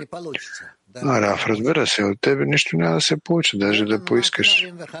отдаване? Араф, разбира се, от тебе нищо няма да се получи, даже да поискаш.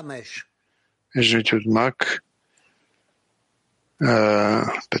 Жените от Мак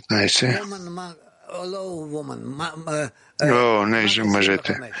 15. Не,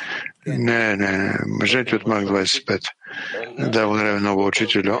 мъжете. Не, мъжете от Мак 25. Да, благодаря много,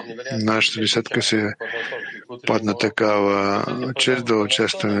 учителю. Нашата десетка се падна такава чест да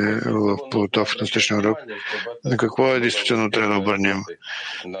участваме в подготовката на стъчния урок. На какво действително трябва да обърнем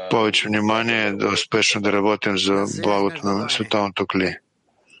повече внимание, да успешно да работим за благото на световното кли?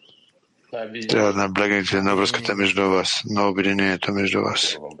 Трябва да наблегнете на връзката между вас, на обединението между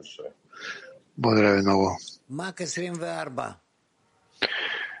вас. Благодаря ви много.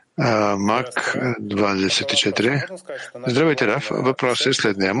 Мак 24. Здравейте, Раф. Въпросът е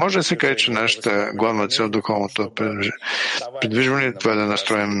следния. Може да се каже, че нашата главна цел духовното придвижване, това е да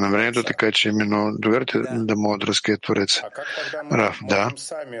настроим намерението, така че именно доверите да могат да разкрият Твореца. Раф, да.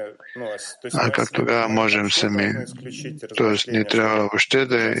 А как тогава можем сами? Тоест, ние трябва въобще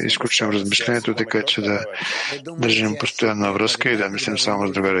да изключим размишлението, така че да държим постоянна връзка и да мислим само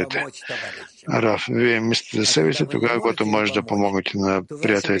с доверите. Раф, вие мислите за себе си тогава, когато може да помогнете на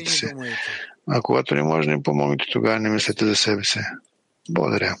приятелите си. А когато не може да им помогнете, тогава не мислите за себе си.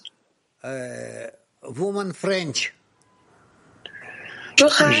 Благодаря.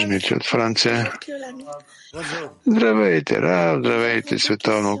 Жените от Франция. Здравейте, Рав, здравейте,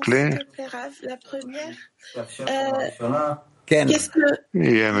 световно кли.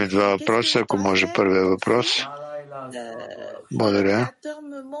 Имаме два въпроса, ако може първият въпрос. Благодаря.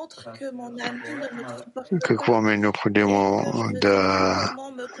 Какво ми е необходимо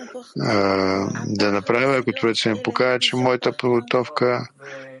да направя, ако Творец ми покаже, че моята подготовка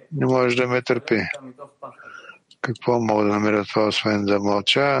не може да ме търпи? Какво мога да намеря това, освен да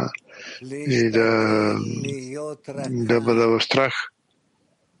мълча и да бъда в страх?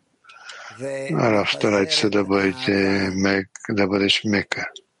 Араф, старайте се да бъдеш мека.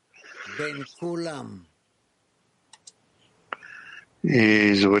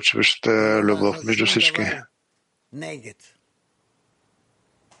 и излъчваща любов между всички.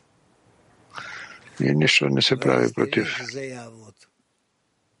 И нищо не се прави против.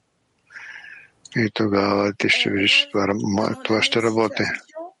 И тогава ти ще видиш, че това ще работи.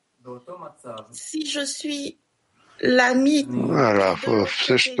 В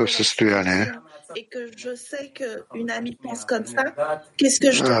същото състояние,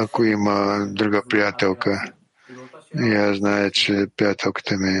 ако има друга приятелка и аз знае, че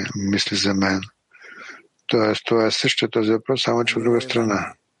приятелката ми мисли за мен, тоест това е същия този въпрос, само че от друга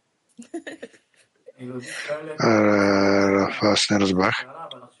страна. Аз не разбрах.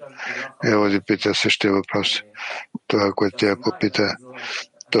 Елоди пита същия въпрос. Това, което тя попита,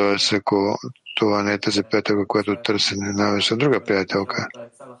 т.е. ако това не е тази приятелка, която търси ненавист, а друга приятелка.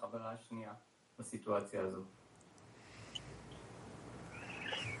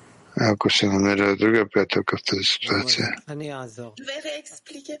 Ако се намеря друга приятелка в тази ситуация,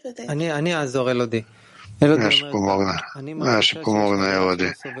 аз ще помогна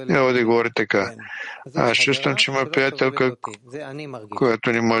Елоди. Елоди говори така. Аз чувствам, че има приятелка,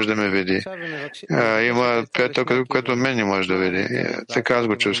 която не може да ме види. Има приятелка, която мен не може да види. Така аз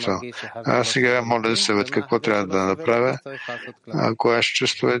го чувствам. Аз сега моля да съвет какво трябва да направя, ако аз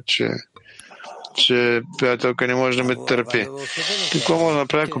чувствам, че приятелка не може да ме търпи. Какво мога да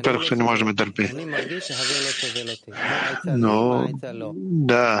направя, ако приятелка не може да ме търпи? Но,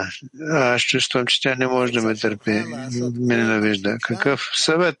 да, аз чувствам, че тя не може да ме търпи. Ме ненавижда. Какъв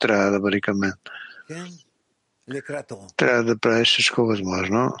съвет трябва да бъде към мен? Трябва да правиш всичко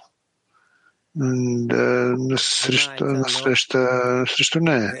възможно срещу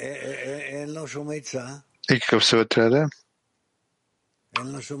нея. И какъв съвет трябва да е?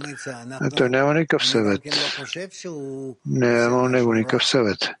 Той няма никакъв съвет. Няма у него никакъв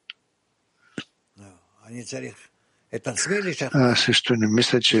съвет. Аз също не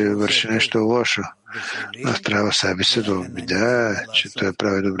мисля, че върши нещо лошо. Аз трябва себе си да убедя, че той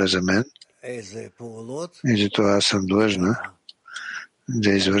прави добре за мен. И затова аз съм длъжна да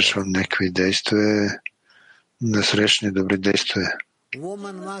извършвам някакви действия, насрещни добри действия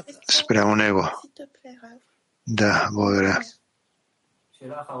спрямо него. Да, благодаря.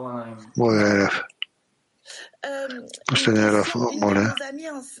 Благодаря, Раф. Последния Раф, моля.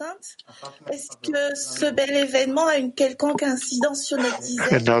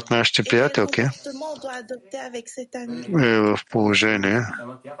 Една от нашите приятелки е в положение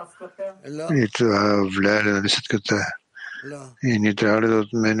и това влияе на беседката. И ни трябва ли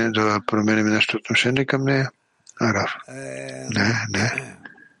да променим нашето отношение към нея? Раф. Не.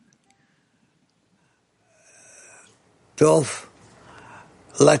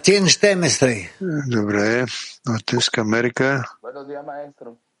 Латин 12. Добре. Латинска Америка. Buenos días,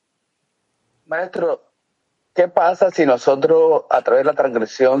 maestro. Maestro, ¿qué pasa si nosotros a través de la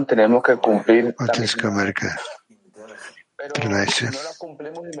transgresión tenemos que cumplir Латинска Америка. 13.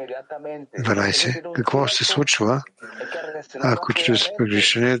 12. Какво се случва, ако чрез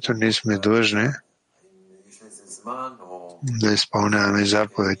прегрешението ние сме длъжни да изпълняваме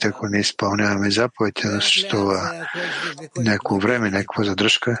заповедите? Ако не изпълняваме заповедите, да съществува някакво време, някаква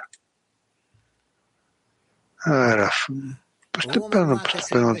задръжка. Раф. Постепенно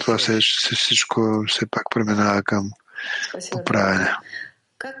това всичко все пак преминава към поправяне.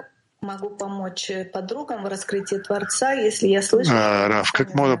 Раф,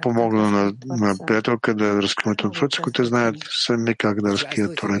 как мога да помогна на приятелка да разкриват от Творца, които знаят сами как да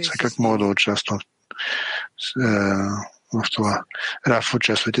разкрият Творца? Как мога да участвам в това? Раф,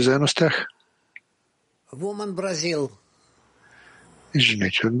 участвайте заедно с тях. И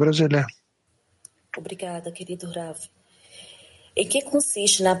жените от Бразилия. Obrigada, querido Rav. Em que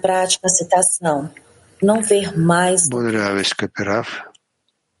consiste na prática a citação? Não ver mais. Благодаря ви, скъпи Рав.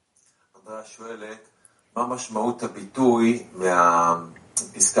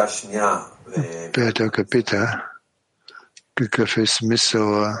 Приятелка пита какъв е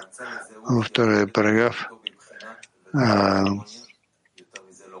смисъл във втория параграф.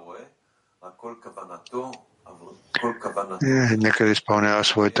 Нека да изпълнява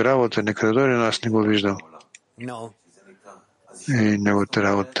своята работа, нека да дойде, но аз не го виждам. И неговата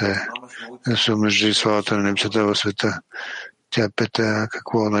работа е да се умножи славата на небесата в света. Тя пита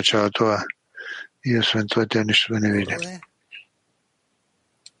какво означава това. И освен това тя нищо да не види.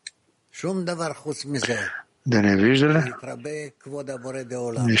 Да не вижда ли?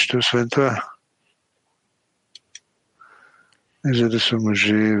 Нищо освен това. За да се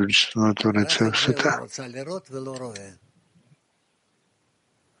умножи величеството на Твореца в света.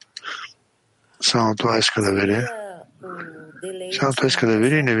 Само това иска да види. Само това иска да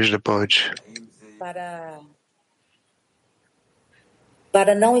види и не вижда повече.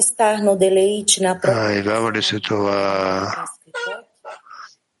 para não estar no deleite na própria Явява ли се това?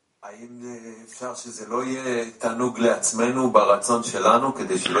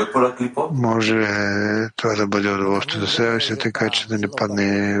 Може това да бъде удоволствие за себе си, така че да не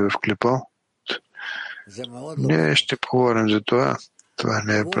падне в клипо? Ние ще поговорим за това. Това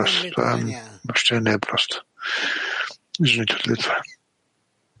не е просто. Това въобще не е просто. Жените от Литва.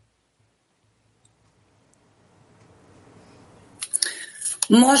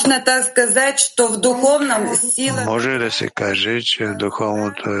 Може да се каже, че в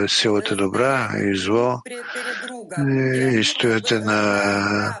духовното е силата добра и зло, и стоят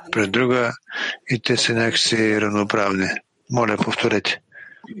една пред друга, и те са някакси равноправни. Моля, повторете.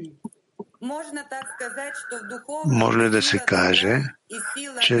 Може ли да се каже,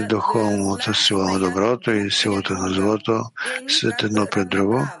 че духовната сила на доброто и силата на злото са едно пред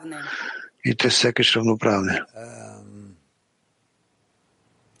друго, и те сякаш равноправни?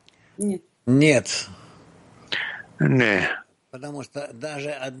 Нет. Не. Потому что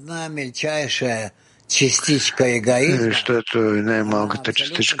даже одна мельчайшая частичка эгоизма, защото и най-малката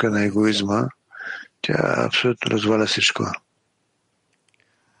частичка на егоизма, тя абсолютно разваля всичко.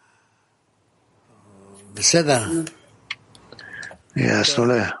 Беседа. Ясно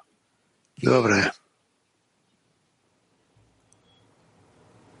ли? Добре.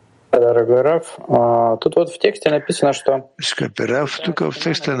 Дорогой Раф, тут вот в тексте написано, что... Скъпи Раф, тук в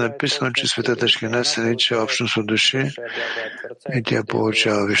текста е написано, че Светата Шхина се нарича общност от души и тя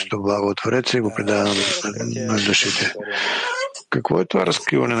получава висшето благо от Твореца и го предава на душите. Какво е това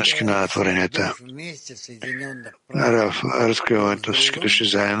разкриване на Шхина на творенията? Раф, разкриването всички души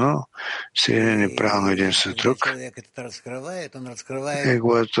заедно, съединени правилно един с друг. И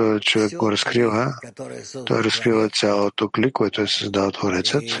когато човек го разкрива, той разкрива цялото кли, което е създал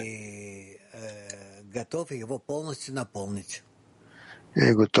Творецът, и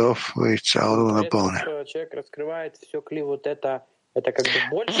е готов изцяло да го напълни.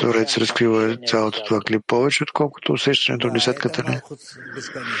 Творец разкрива цялото това кли повече, отколкото усещането в десетката ли?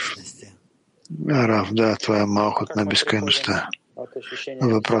 Раф, да, това е малко на безкрайността.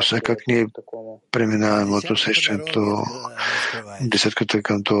 Въпросът е как ние преминаваме от усещането десетката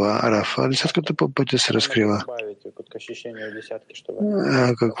към това. Раф, а десетката по пътя се разкрива.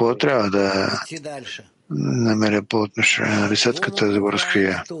 Какво трябва да намеря по отношение на десетката, да го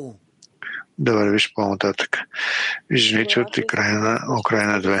разкрия? Да вървиш по-нататък. Жените от Украина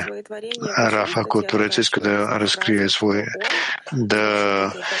 2. Раф, ако Творец иска да разкрие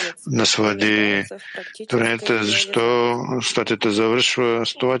да наслади творенията, защо статията завършва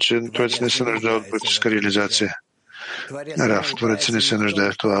с това, че Творец не се нуждае от политическа реализация? Раф, Творец не се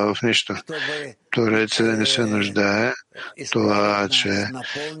нуждае в това в нищо. Творец не се нуждае в това, че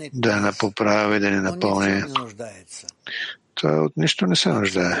да напоправи, да не напълни. Това от нищо не се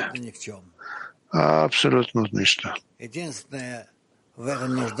нуждае. Абсолютно от нищо.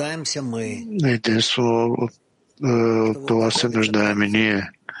 Единствено от това се нуждаем и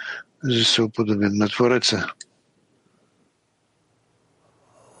ние, за да се уподобим на Твореца.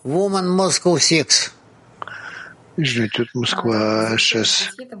 Woman Moscow 6. Жените от Москва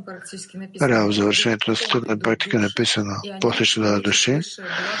 6. Реално завършението на студна практика е написано. После ще дадат души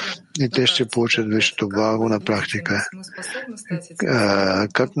и те ще получат висшето благо на практика.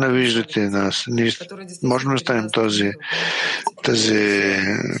 Как навиждате нас? Ние можем да станем този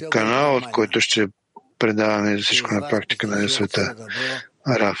канал, от който ще предаваме всичко на практика на света.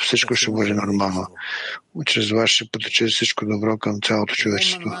 Раф, всичко ще бъде нормално. Чрез вас ще потече всичко добро към цялото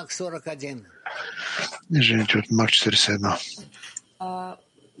човечество. Жените от Мак 41.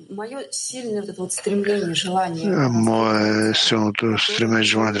 Мое силното стремеж,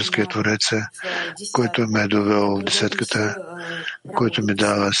 желание да разкрия Твореца, който ме е довел в десетката, който ми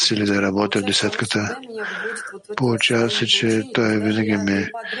дава сили да работя в десетката. Получава се, че той винаги ме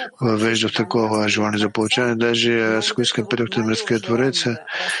въвежда в такова желание за получаване. Даже аз го искам петък да ме разкрия Твореца,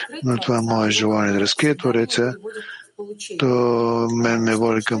 но това мое желание да разкрия Твореца, то мен ме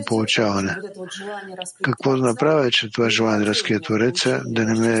води към получаване. Какво да направя, че това желание да разкрия Твореца да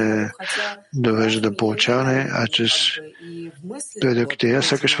не ме довежда до получаване, а чрез педоките аз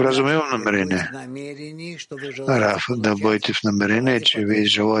сякаш в разума имам намерение. Раф, да бъдете в намерение, че вие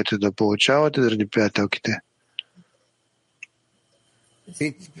желаете да получавате заради приятелките.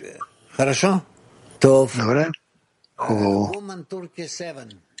 Хорошо? Добре. Хубаво.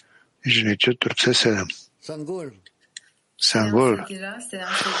 Жените от Турция 7. Сангул.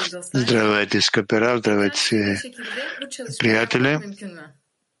 Здравейте, скъпи Раф, здравейте си, приятели.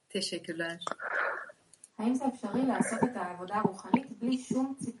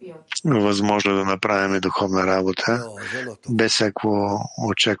 Възможно да направим духовна работа без всяко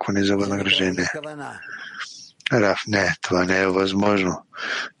очакване за възнаграждение. Раф, не, това не е възможно.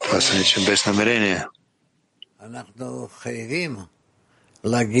 Това се нарича без намерение.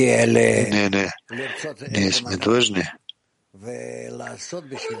 Не. Ние сме длъжни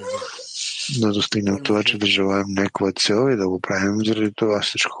да достигнем това, че да желаем някаква цел и да го правим заради това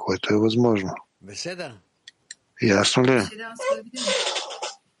всичко, което е възможно. Ясно ли?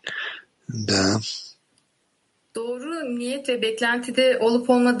 Да. Doğru niyet ve beklentide olup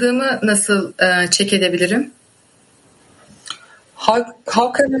olmadığımı nasıl check edebilirim?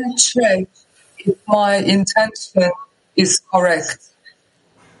 How can I check if my intention is correct?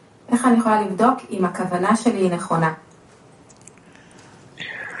 איך אני יכולה לבדוק אם הכוונה שלי היא נכונה?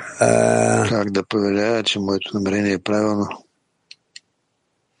 Как да проверя, че моето намерение е правилно?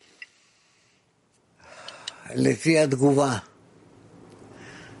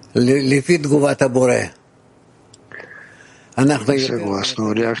 לפי תגובת הבורא.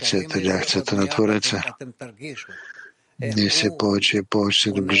 Съгласно реакцията на Твореца. Ние все повече и повече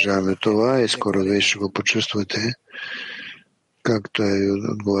се доближаваме това и скоро вие ще го почувствате, както е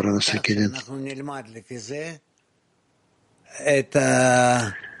отговора на всеки един.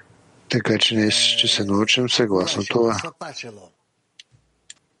 Така че ние ще се научим съгласно това.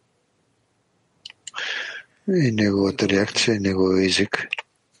 И неговата реакция, и неговия език.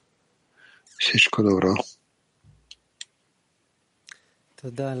 Всичко добро.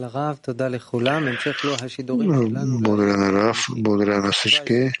 Благодаря на Рав, благодаря на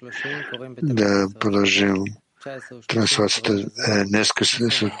всички. Да продължим трансляцията днес в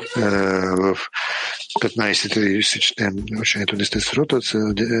 15:30 четем учението 10 срут, от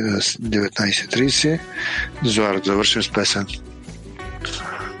 19:30 Зоар, завършим с песен.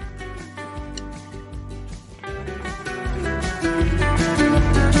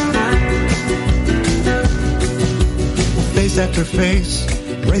 Face after face,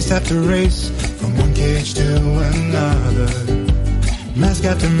 race after race, from one cage to another. Mask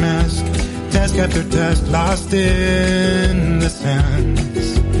after mask, task after task, lost in the sands.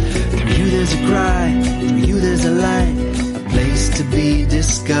 Through you there's a cry, through you there's a light, a place to be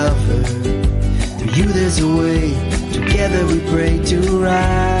discovered. Through you there's a way, together we pray to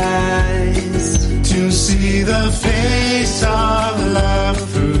rise. To see the face of love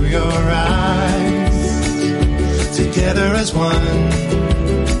through your eyes. Together as one,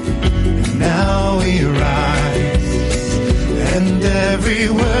 and now we rise, and every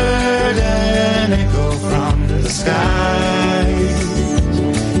word an echo from the skies,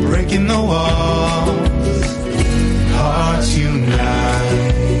 breaking the walls, hearts unite.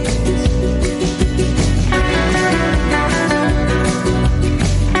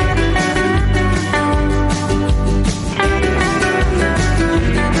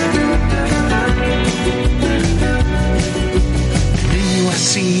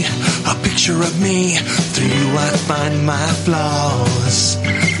 See a picture of me. Through you I find my flaws.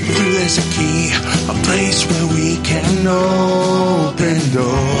 Through there's a key, a place where we can open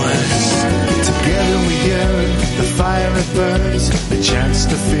doors. Together we yearn, the fire it burns, a chance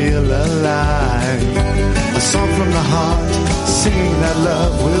to feel alive. A song from the heart, singing that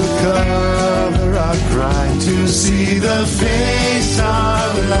love will cover our crime. To see the face of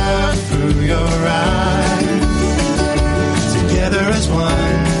love through your eyes. Together as one.